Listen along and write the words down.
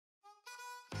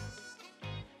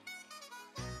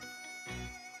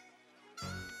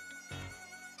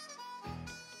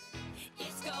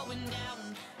going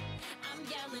down. I'm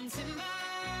yelling timber,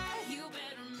 you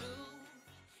better move.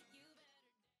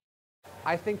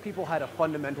 I think people had a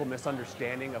fundamental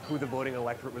misunderstanding of who the voting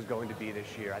electorate was going to be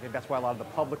this year. I think that's why a lot of the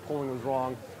public polling was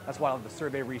wrong. That's why a lot of the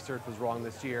survey research was wrong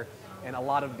this year. And a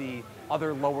lot of the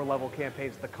other lower level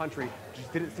campaigns in the country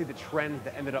just didn't see the trends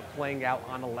that ended up playing out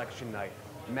on election night.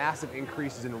 Massive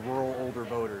increases in rural older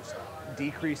voters,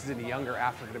 decreases in the younger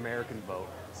African American vote,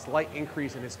 slight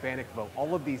increase in Hispanic vote.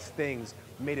 All of these things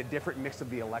made a different mix of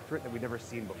the electorate that we've never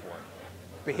seen before.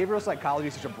 Behavioral psychology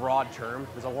is such a broad term.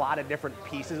 There's a lot of different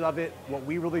pieces of it. What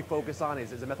we really focus on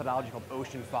is a methodology called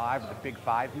Ocean 5, or the Big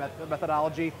Five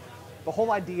methodology. The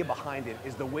whole idea behind it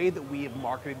is the way that we have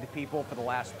marketed to people for the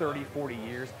last 30, 40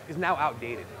 years is now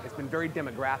outdated. It's been very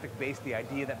demographic based, the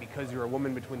idea that because you're a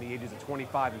woman between the ages of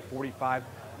 25 and 45,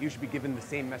 you should be given the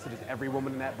same message as every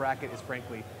woman in that bracket is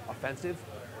frankly offensive.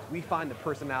 We find that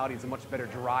personality is a much better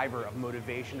driver of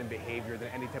motivation and behavior than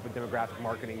any type of demographic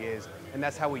marketing is, and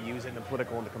that's how we use it in the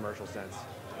political and the commercial sense.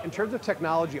 In terms of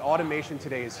technology, automation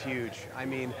today is huge. I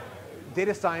mean,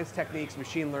 data science techniques,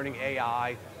 machine learning,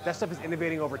 AI, that stuff is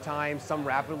innovating over time, some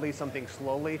rapidly, some things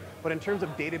slowly. But in terms of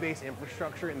database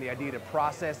infrastructure and the idea to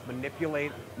process,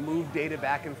 manipulate, move data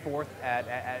back and forth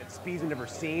at speeds we've never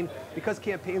seen, because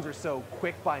campaigns are so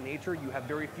quick by nature, you have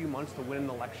very few months to win an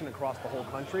election across the whole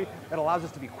country. That allows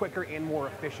us to be quicker and more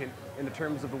efficient in the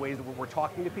terms of the ways that we're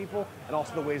talking to people and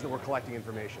also the ways that we're collecting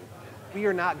information. We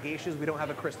are not geishas, we don't have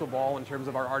a crystal ball in terms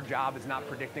of our job is not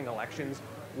predicting elections.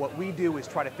 What we do is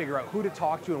try to figure out who to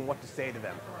talk to and what to say to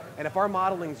them. And if our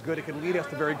modeling is good, it can lead us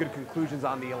to very good conclusions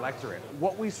on the electorate.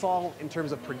 What we saw in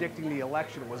terms of predicting the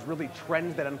election was really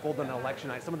trends that unfolded on election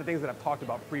night, some of the things that I've talked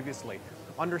about previously.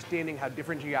 Understanding how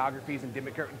different geographies and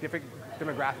different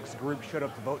demographics groups showed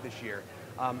up to vote this year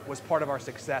was part of our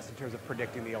success in terms of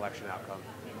predicting the election outcome.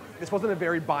 This wasn't a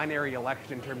very binary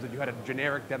election in terms of you had a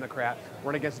generic Democrat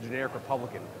run against a generic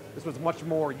Republican. This was much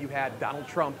more, you had Donald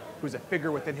Trump, who's a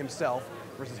figure within himself,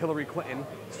 versus Hillary Clinton,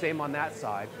 same on that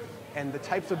side. And the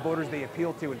types of voters they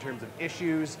appeal to in terms of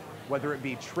issues, whether it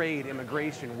be trade,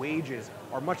 immigration, wages,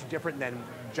 are much different than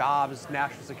jobs,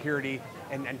 national security,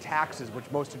 and taxes, which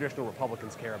most traditional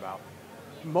Republicans care about.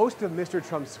 Most of Mr.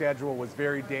 Trump's schedule was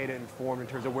very data informed in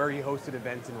terms of where he hosted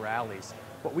events and rallies.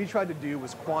 What we tried to do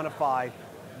was quantify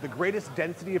the greatest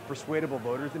density of persuadable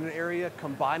voters in an area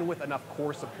combined with enough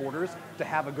core supporters to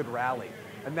have a good rally.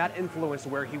 And that influenced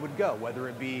where he would go, whether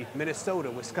it be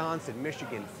Minnesota, Wisconsin,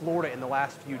 Michigan, Florida in the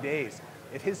last few days.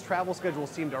 If his travel schedule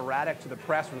seemed erratic to the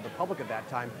press or to the public at that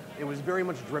time, it was very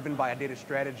much driven by a data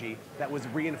strategy that was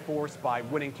reinforced by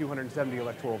winning 270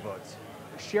 electoral votes.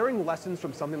 Sharing lessons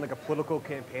from something like a political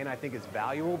campaign I think is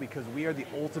valuable because we are the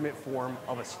ultimate form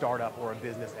of a startup or a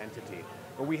business entity,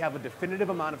 where we have a definitive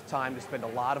amount of time to spend a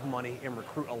lot of money and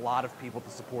recruit a lot of people to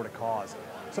support a cause.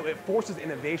 So it forces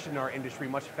innovation in our industry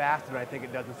much faster than I think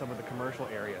it does in some of the commercial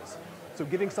areas. So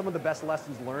giving some of the best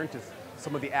lessons learned to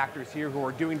some of the actors here who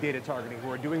are doing data targeting, who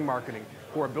are doing marketing,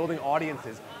 who are building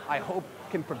audiences, I hope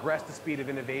can progress the speed of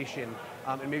innovation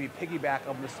and maybe piggyback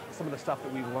on some of the stuff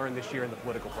that we've learned this year in the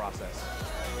political process.